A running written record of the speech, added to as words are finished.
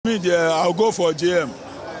me there, I'll go for JM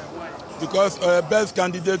because best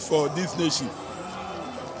candidate for this nation.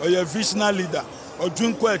 Or a visionary leader. Or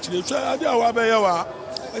drink actually. So I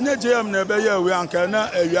and JM never year we anchor na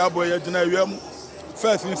a boy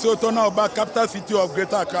first in so now back capital city of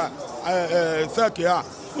Greater Accra. Sekia.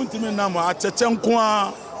 Wontumi na mo achechem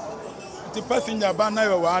kwa. The passenger banner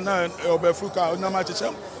you wana obefuka na ma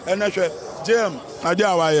chechem. Ene hwe JM na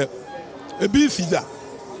dia waye. Ebi fida.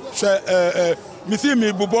 Hwe misi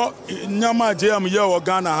mi bubo nyama JM ye wo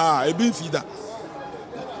Ghana ha ebi fida.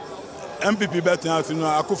 NPP betin asinu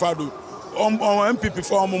akufado. NPP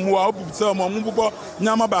for mu wa obi se mu bubo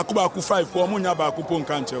nyama ba ku 5 for mu nya ba ku pon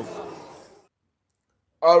kanche.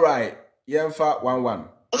 All right. Yemfa 1-1.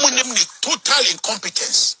 Total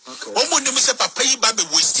incompetence. Omunim say papa yi ba be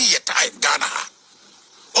waste your time Ghana.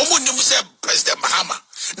 Omunim say President Mahama.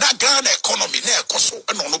 Na Ghana economy na ekoso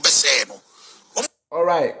e no be say no. All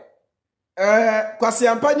right. Kwasi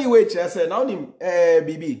ampani we che say na onim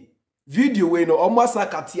bibi video we no almost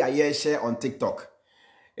akati aye share on TikTok.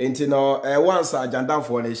 Enti no once Jandam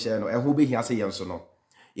for na share no hu be hia say yenso no.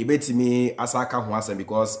 Ebetimi asaka ho asem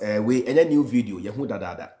because we any new video ye hu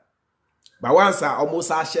dadada. But once almost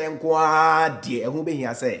a share kwa de hu be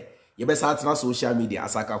hia say ye be start na social media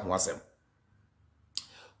asaka ho asem.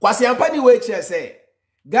 Kwasi ampani we che say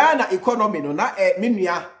Ghana economy no na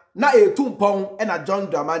menua na etumpon e na John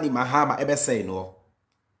Dramani Mahama ebe say no.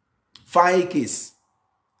 Fine case.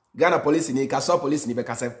 Ghana police ni kaso police ni be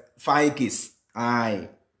kase fine case. Aye.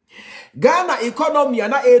 Ghana economy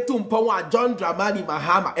na etumpon a John Dramani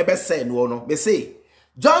Mahama ebe say no. Be say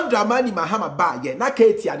John Dramani Mahama ba ye na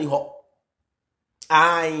ketia ni ho.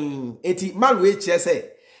 Aye. Eti man we che say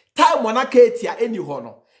time wana ketia eni ho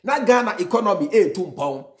no. Na Ghana economy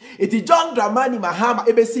etumpon. Eti John Dramani Mahama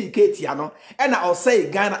ebe si ketia no. E na o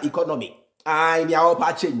say Ghana economy. Aye ni a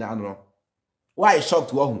opa change na no. Why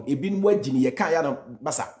shocked wo hu ebi nmu agini ye kan ya no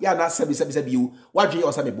basa ya na sebi wu wadwe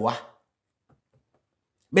o se meboa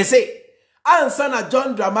me say ansa na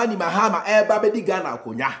John Dramani Mahama eba bedi Ghana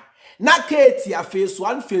akonya na ketia phase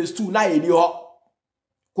 1 phase 2 na eni ho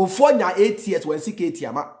kofonya 8 years when si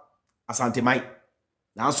ketia ma asante mai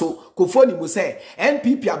na so kofoni mu say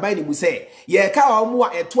NPP abai ni mu say ye ka o mu a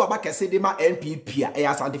eto abakese de ma NPP a e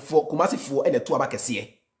asante fo kumasi fo e neto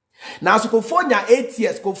abakese. Now, so Kofonia 8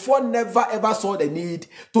 years, Kofon never ever saw the need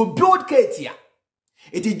to build Ketia.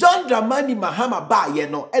 It is John Dramani Mahama ba ye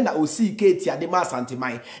no, and I will see Ketia de ma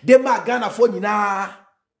santimai, de ma Ghana fonina.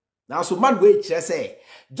 Now, so man wait, say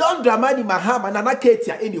John Dramani Mahama na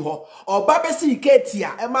Ketia anyhow, or Babesi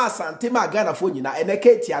Ketia, Emma Santima Ghana fonina, and a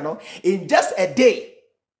Ketia no, in just a day.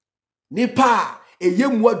 Nipa, a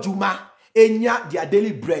yemwa juma, enya their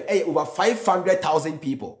daily bread, over 500,000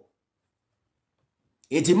 people.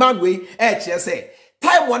 Eti man we say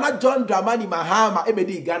time wana John Dramani Mahama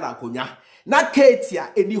ebedi Ghana akonya na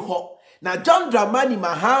Ketia eni ho na John Dramani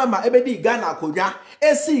Mahama ebedi Ghana akonya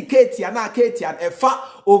esi Ketia na Ketia efa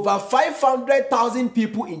over 500,000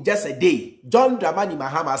 people in just a day. John Dramani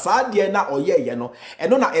Mahama sa de na oye ye no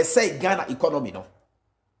eno na esay Ghana economy no.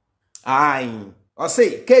 Aye o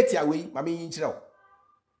say Ketia we mami nchira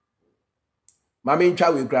mami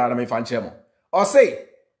ncha we gra na me fa nchira mo o say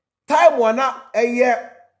time wana eye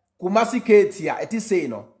kumasi Ketia eti say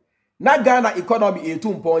no na Ghana economy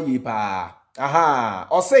etumpon ye pa aha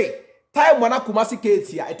o say time wana kumasi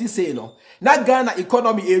Ketia eti say no na Ghana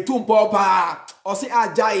economy etumpon pa o say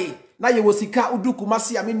ajai na ye wosika udu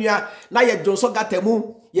kumasi aminua na ye jonso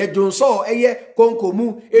gatemu ye jonso eye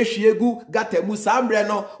konkomu ehwiegu gatemu sambre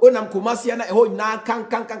no onam kumasi na eho na kan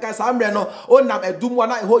sambre no onam edumu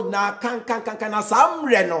na eho na kan na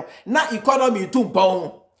sambre no na economy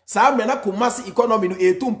etumpon. Sambre na kumasi economy no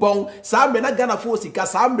etumpon sambre na Ghana fo sika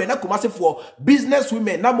sambre na kumasi for business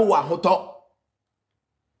women na mo wa hoto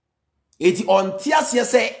eti on tiasie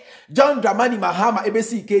se John Dramani Mahama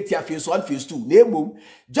ebesi Ketia phase 1 phase 2 na emom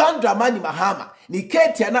John Dramani Mahama ni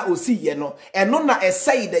Ketia na osi ye no eno na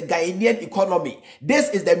say the Ghanaian economy. This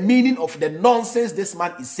is the meaning of the nonsense this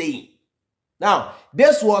man is saying. Now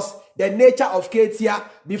this was the nature of Ketia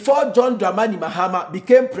before John Dramani Mahama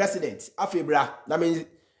became president. Afebra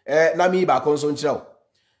nami ba konsonchiro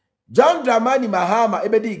John Dramani Mahama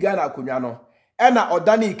ebedi Ghana akonya no ena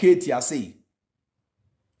odani Ketia say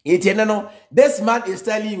no this man is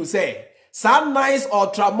telling you say some nice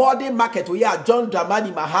ultra-modern market we are John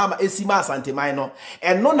Dramani Mahama esima santimai no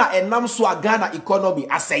eno na enam so Ghana economy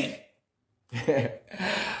asay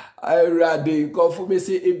I ready kofu me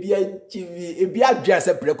say ebia adwa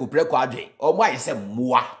se preko adwen omo aye se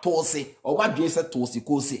moa tosi omo adwen se tosi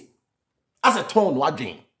kosi ase ton no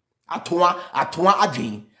adwen atoa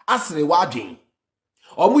adwen asere wa adwen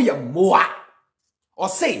omo ye moa or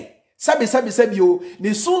say sabi yo ni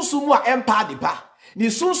sunsumu a empa de pa ni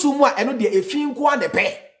sunsumu a eno de efin ko ane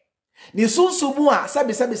pe ni sunsumu a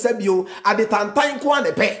sabi yo ade tantan ko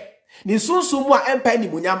ane pe ni sunsumu a empa ni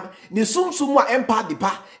munyam ni sunsumu a empa de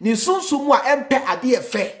pa ni sunsumu a empe ade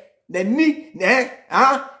efe na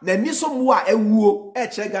ni so mu a ewuo e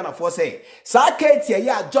kire Ghana for say sa kete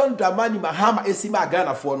ya John Dramani Mahama esima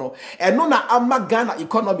Ghana for no eno na ama Ghana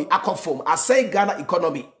economy akofom asay Ghana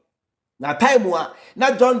economy na time wa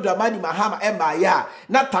na John Dramani Mahama emba ya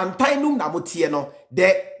na tantainum na motie no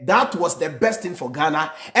that was the best thing for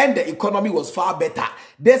Ghana and the economy was far better.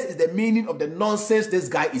 This is the meaning of the nonsense this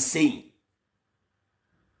guy is saying.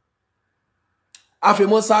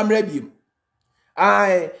 Afemo samrebim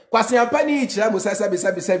ai kwasi ampani ichira musasa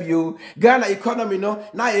bisabi yo Ghana economy no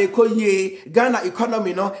na ekoye Ghana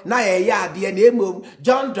economy no na ya ade na emom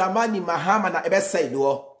John Dramani Mahama na ebesai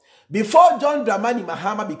do. Before John Dramani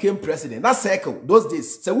Mahama became president, that circle, those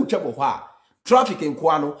days, se wuchebo hwa, traffic in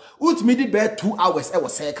Kwano, ultimately be 2 hours,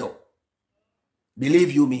 was circle.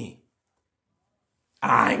 Believe you me.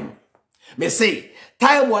 Me say,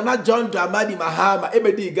 time wana John Dramani Mahama,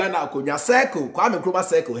 ebedi Ghana konya circle, Kwame Nkrumah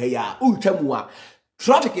circle, heya, uchemwa,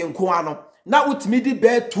 traffic in Kwano, na ultimately be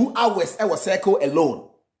 2 hours, was circle alone.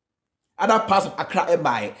 Other parts of Accra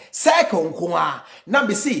Embaye circle nkoa na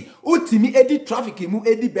be see utimi edi traffic mu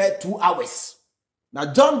edi be 2 hours na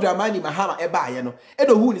John Dramani Mahama ebaye no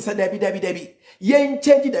edo hu ni say debi yen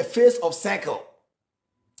change the face of circle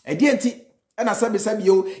edi enti na sabi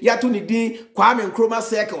yo ya to ni din Kwame Nkrumah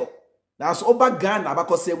circle na so oba Ghana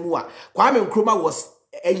abakosemu a Kwame Nkrumah was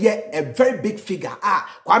a very big figure.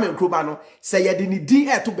 Kwame Nkrumah no say ye di ni din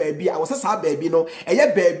to baby a was say baby no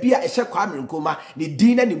eye baby a ehye Kwame Nkrumah ni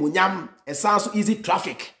din na ni munyam e sound so easy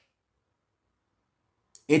traffic.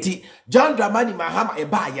 Eti John Dramani Mahama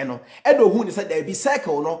ebaye no edo hu ni say there be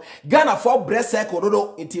circle no Ghana for breast circle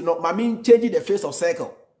no enti no mami change the face of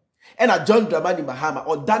circle. And a John Dramani Mahama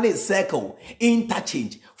or done circle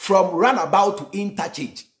interchange from roundabout to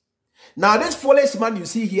interchange. Now this foolish man you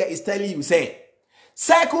see here is telling you say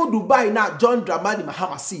circle Dubai na John Dramani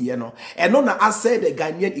Mahama see you know and no na asay the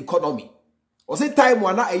Ghanaian economy. O say time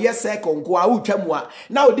wana a year circle nko a utwamwa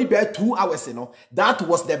now di be 2 hours you know that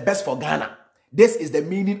was the best for Ghana. This is the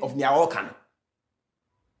meaning of Nyaokan.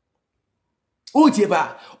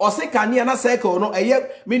 Utieba o say kania na circle no eye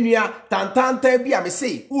menua tantantan bia me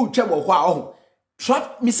say utwam ho a ho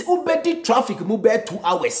traffic me say ubedi traffic mu be 2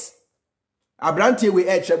 hours. Abrantie we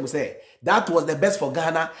mu say that was the best for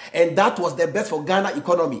Ghana and that was the best for Ghana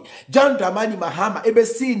economy. John Dramani Mahama ebe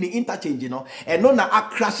see ni interchange no and no na a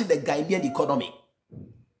crash the Ghanaian economy.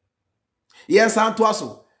 Yes,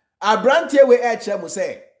 Antoaso. Abrantie we mu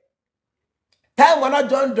say time wana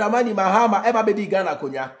John Dramani Mahama eba bedi Ghana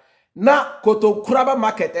konya na koto kuraba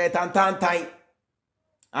market tantantan.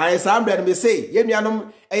 Ai sambre me say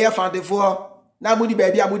yenuanom eye fandefo na mudi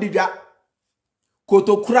baby amudi dwa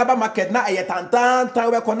koto kuraba market na eye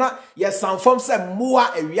tantantan we kona ye sanfom se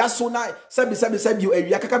mmoa awia so na sebi you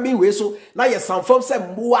awia kaka bin we so na ye sanfom se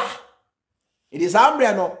mmoa. It is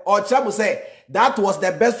ambre no or chamu say that was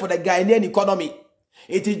the best for the Ghanaian economy.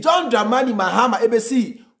 It is John Dramani Mahama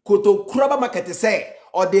ebesi koto kuraba market say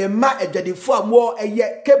or the ma ejadifo amwo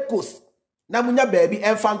eye Cape Coast na munya baby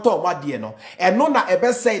enfantom wade no eno na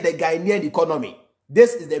ebe say the Ghanaian economy.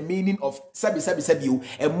 This is the meaning of sebi you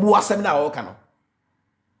emmo asem na woka no.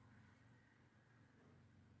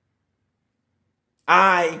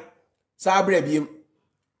 Ai sabre biem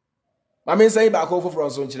mama say ba ko foforo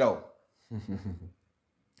so nchira o.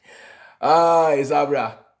 Ai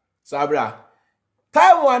sabra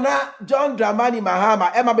Taiwana John Dramani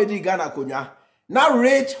Mahama Emma Bedi Ghana konya na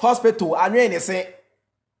Rich Hospital anwe ne se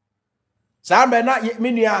sambe na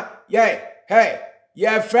minua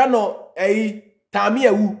ye friend no tami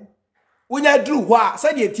ewu unya dru ho a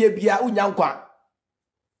se de tie bia unya nkwa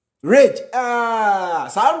Rich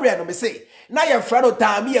sambe no me say na ye friend no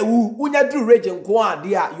tami ewu unya dru Rich nkwa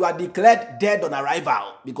dia you are declared dead on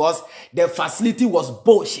arrival because the facility was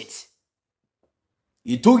bullshit.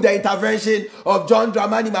 He took the intervention of John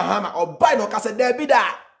Dramani Mahama or by no kase there be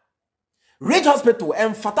that Rich Hospital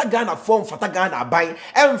and Fata Ghana form Fata Ghana buy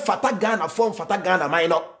and Fata Ghana form Fata Ghana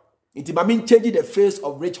minor. It mean changing the face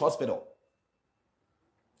of Rich Hospital.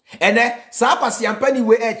 And then Sapasi Ampani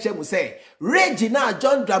we mu say Regina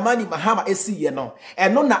John Dramani Mahama esi ye no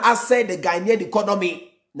and no na asay the Ghanaian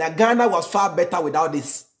economy na Ghana was far better without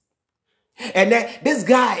this. And then this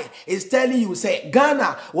guy is telling you, say,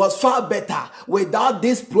 Ghana was far better without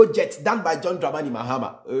this project done by John Dramani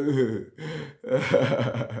Mahama.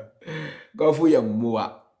 Go for your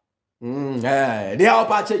mua. They are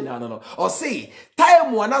patching no. Or say,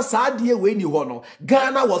 time when I saw dear when you honor,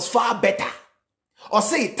 Ghana was far better. Or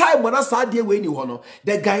say, time when I saw dear when you honor,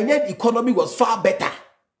 the Ghanaian economy was far better.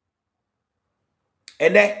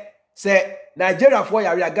 And then say, Nigeria for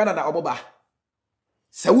Yaria, Ghana na Oboba.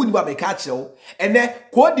 Say, would you make catch you? And then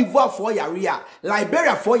Cote d'Ivoire for Yaria,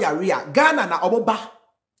 Liberia for Yaria, Ghana na Oboba.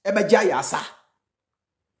 Ebejaya sa.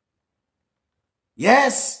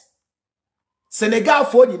 Yes. Senegal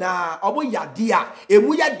for na obo yadia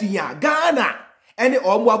emu yadia Ghana and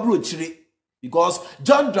omo abrochire because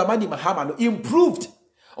John Dramani Mahama improved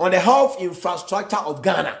on the health infrastructure of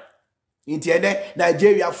Ghana. Intiene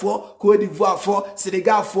Nigeria for Cote d'Ivoire for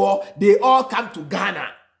Senegal for they all come to Ghana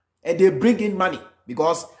and they bring in money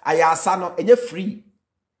because ayasa no enye free.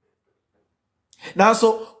 Now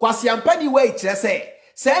so kwasi ampani we kire say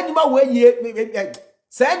anima we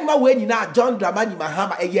Send my way na John Dramani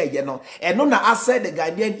Mahama ye no eno na asset the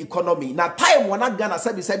Ghanaian economy na time wana Ghana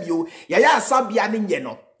sabi you yaya sabia ni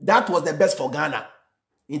no that was the best for Ghana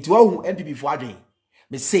into who NPP for adwen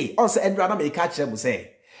me say on say Ndra na me ka kire mu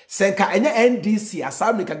say senka enye NDC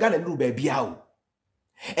asam ni ka Ghana nu ba bia o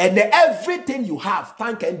and everything you have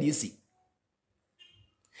thank NDC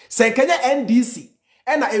senka enye NDC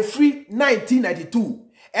and a free 1992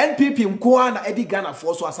 NPP Mkwana Eddie Ghana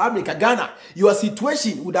for so as America Ghana, your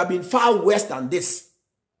situation would have been far worse than this.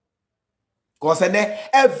 Because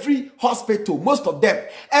every hospital, most of them,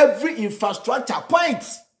 every infrastructure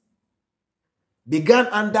points began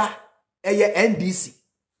under a NDC.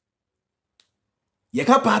 Ye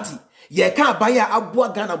can party, ye can buy a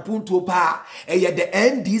abua Ghana punto pa the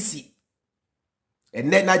NDC.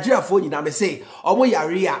 And then Nigeria phone you me say, Omo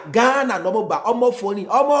Yaria, Ghana no ba omo phone,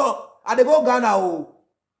 Omo, I dey go Ghana o.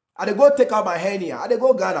 I dey go take out my hernia. I dey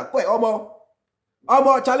go Ghana. Wait, Omo,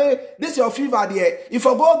 Charlie, this your fever there. If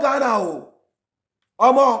you go Ghana, oh,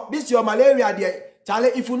 Omo, this your malaria there. Charlie,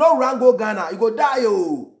 if you no run go Ghana, you go die,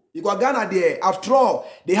 oh. You go Ghana there. After all,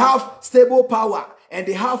 they have stable power and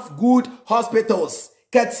they have good hospitals,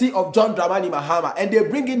 courtesy of John Dramani Mahama, and they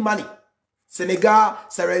bring in money. Senegal,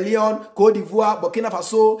 Sierra Leone, Cote d'Ivoire, Burkina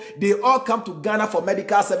Faso, they all come to Ghana for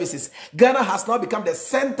medical services. Ghana has now become the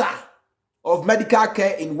center of medical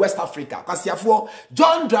care in West Africa. Because therefore,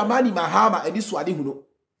 John Dramani Mahama and this wadi huno.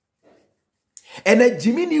 And then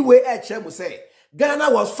Jimmy way will say, Ghana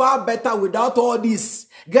was far better without all this.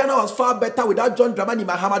 Ghana was far better without John Dramani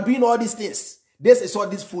Mahama doing all these things. This is what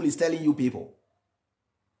this fool is telling you people.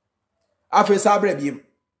 After sabre biem.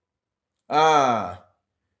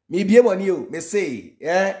 Me biem on you, me say,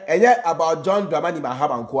 and yet about John Dramani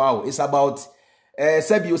Mahama and it's about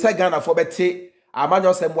Sebi you say Ghana for better. After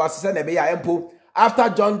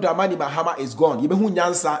John Dramani Mahama is gone, you be who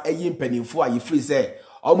nyansa a yin penny for you free say,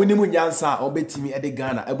 or minimu nyansa or betimi at the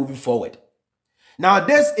Ghana and moving forward. Now,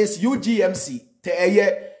 this is UGMC,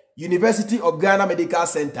 the University of Ghana Medical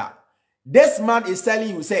Center. This man is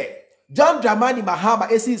telling you, say, John Dramani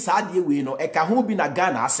Mahama is sad ye we no e ka hu bi na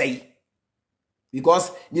Ghana say.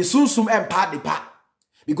 Because ni sunsum empa de pa.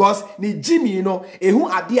 Because ni Jimmy you know ehu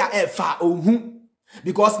ade a efa ohu.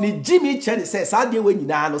 Because ni Jimmy Chen says sad we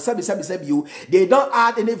nyina no sabi you they don't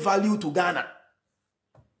add any value to Ghana.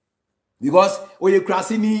 Because oye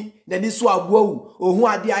krasi ni na ni so agwo ohu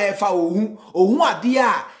ade a efa ohu ade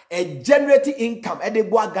a generating income e de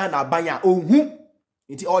boa Ghana banya ohu.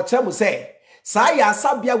 Nti o chemu say Saya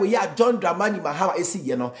sabia we ya John Dramani Mahama esi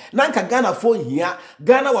ye no. Nanka Ghana for here.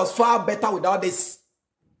 Ghana was far better without this.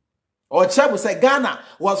 Or Chabu say Ghana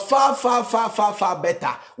was far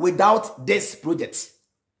better without this project.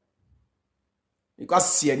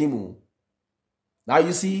 Because see anymore. Now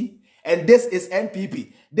you see, and this is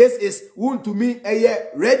NPP. This is Wontumi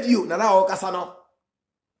Radio. Nana okasano.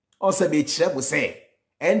 Also be Chabu say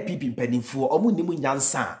NPP pending for omu nimu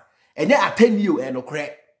nyansa. Enye attend you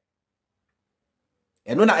enokre.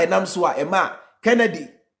 Eno na enam so a ema Kennedy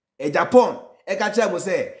Japan ekacha mo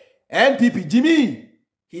say NPP Jimmy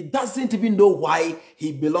he doesn't even know why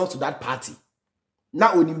he belongs to that party.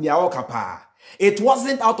 Na onim nia oka pa. It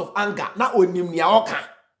wasn't out of anger. Na onim nia oka.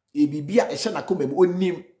 E bibia e hye na komem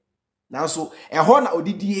onim. Na so ehọ na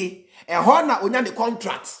odidie, ehọ na onya the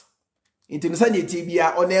contract. Nti nsa nyeti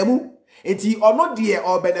bia onamu. Nti ono de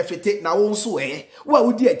o benefit na wo nso wo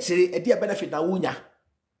wudi akire e de benefit na wonya.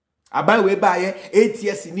 Aban we baye 8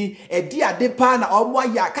 years ni edi ade pa na omo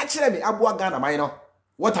ya ka kire me aboa Ghana man no.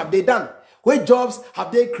 What have they done? What jobs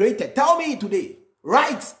have they created? Tell me today.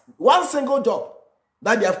 Right? One single job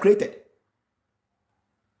that they have created.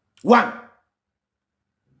 One.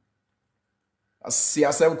 On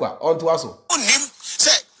to us.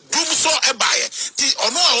 Say, do so a buyer.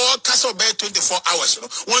 ono a kasa be 24 hours no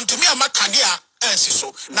Wontumi amakania ensi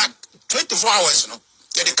so na 24 hours no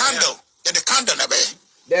get the candle na be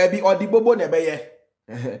there be odibobo na be ye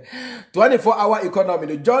 24-hour economy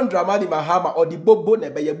no John Dramani Mahama odibobo na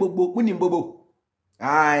be ye bobo munim bobo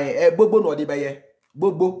ai bobo no odi be ye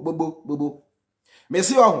bobo me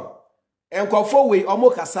see ohun enkofo we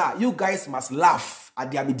omo kasa you guys must laugh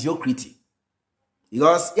at their mediocrity.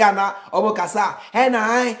 Because yana omo kasa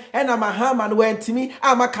ena Mahama no wentimi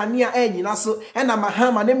amakania enyina so ena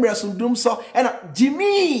Mahama ne mresundum so ena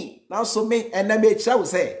Jimmy now so me ena me kira wo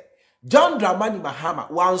say John Dramani Mahama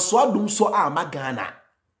wanso dum so amagana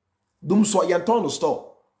dum so yenton no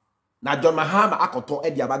store na John Mahama akoto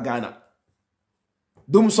e dia bagana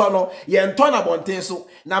dum so no yenton abonten so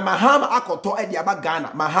na Mahama akoto e dia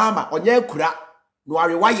bagana Mahama onye kura no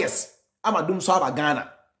are wires ama dum so abagana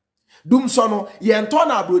dum so no yenton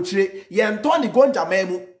na abrochire yenton ni gonja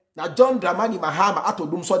memu na John Dramani Mahama ato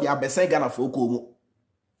dum so de abesen Ghana for okomu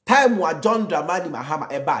time wa John Dramani Mahama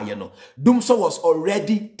eba ye no dum so was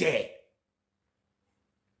already there.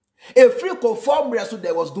 A free conform so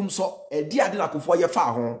there was dum so e di ade na kofo ye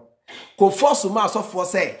fa ho kofo so ma so for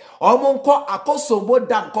say omonko akosombo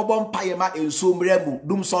dan kobom payema ensomremu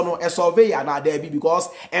dum so no e survey ya na there be because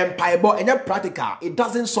empire enye practical, it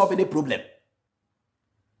doesn't solve any problem.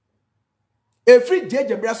 Every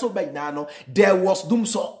jeje so by now there was dum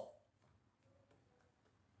so.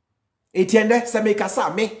 Etiende se me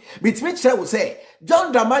kasa me bitimi kire wo say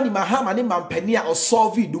John Dramani Mahama ni mampania o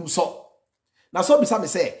solve dum so. Na so bisa me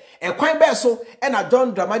say ekwan be so e na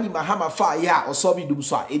John Dramani Mahama fa ya o solve dum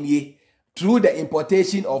so enie through the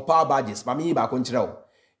importation of power badges. Mami ba ko nkire wo.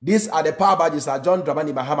 These are the power badges that John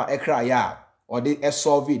Dramani Mahama ekra ya or the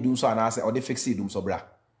solve dum so na say or the fix dum so bra.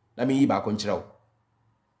 Na mi ba ko nkire wo.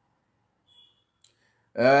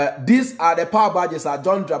 These are the power badges that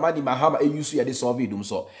John Dramani Mahama used to solve dum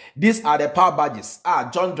so. These are the power badges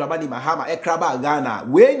John Dramani Mahama ekraba Ghana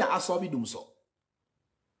we na asolve dum so.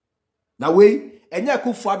 Na we enya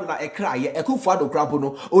Akufo-Addo na ekra ye Akufo-Addo krapo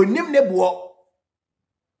no onim ne bo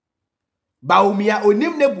baumia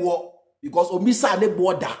onim ne bo because omisa ne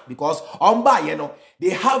bo da because omba ye no they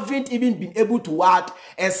haven't even been able to add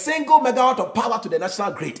a single megawatt of power to the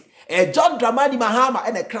national grid. John Dramani Mahama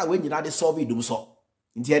and ekra we nyina de solve dum so.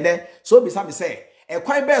 Ntiene so bisa me say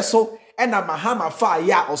ekwan be so ena Mahama fa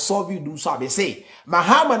ya o solve dum so be say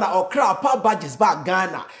Mahama na okra pa badges ba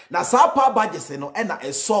Ghana na sa pa badges no ena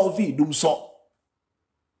e solve dum so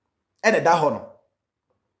ena da ho no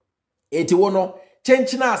enti wo no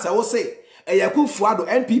chenchina asa wo say Akufo-Addo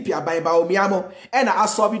NPP aban ba omiamo ena a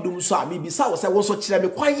solve dum so a me bisa wo say wo so kire me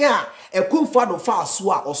kwan ya Akufo-Addo fa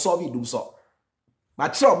so a o solve dum so ma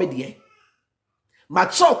kire o me de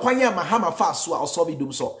macho kwanya Mahama fa so a solve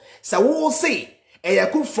dum so se wo say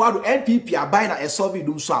Akufo-Addo NPP aban na solve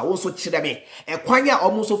dum so a wo so kire me kwanya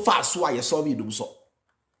omo so fa so a solve dum so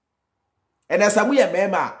and as amu ye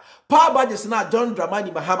mema power badges na John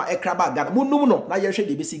Dramani Mahama ekraba Ghana munum no na ye hwe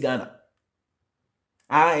de besi Ghana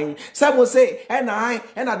ai some say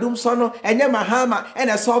ena dum so no enye Mahama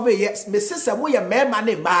ena solve yes me se se mo ye mema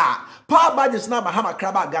ne ma power badges na Mahama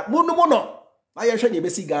kraba Ghana munum no na ye hwe de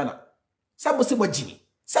besi Ghana. Sabo se mo jimi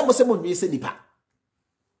sabo se mo nwe se nipa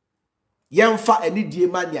yemfa anidie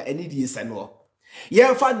mania anidie se no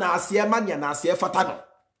yemfa na ase mania na ase fata no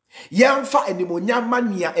yemfa animonyam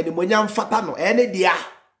mania animonyam fata no ene dia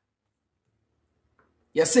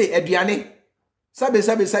yese aduane sabe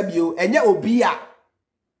o enye obi a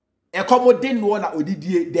ekomode no na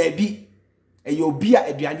odidie dabi eye obi a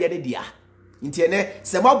aduane de dia ntiene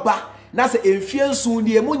se mogba na se emfie nsu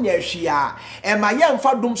nie mu nya hwia e ma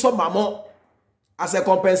yemfa dum so mamo as a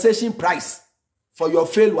compensation price for your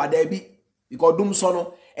failure there be because dum so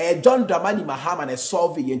no John Dramani Mahama na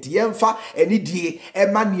solve yenti yemfa eni die e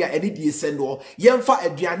mania eni die sendo yemfa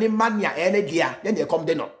aduane mania ene dia then they come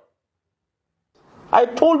de no. I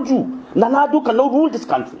told you Nana-Addo cannot rule this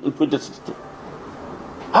country in 2016.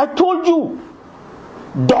 I told you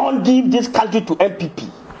don't give this country to NPP.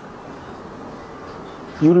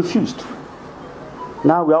 You refused.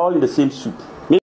 Now we are all in the same soup.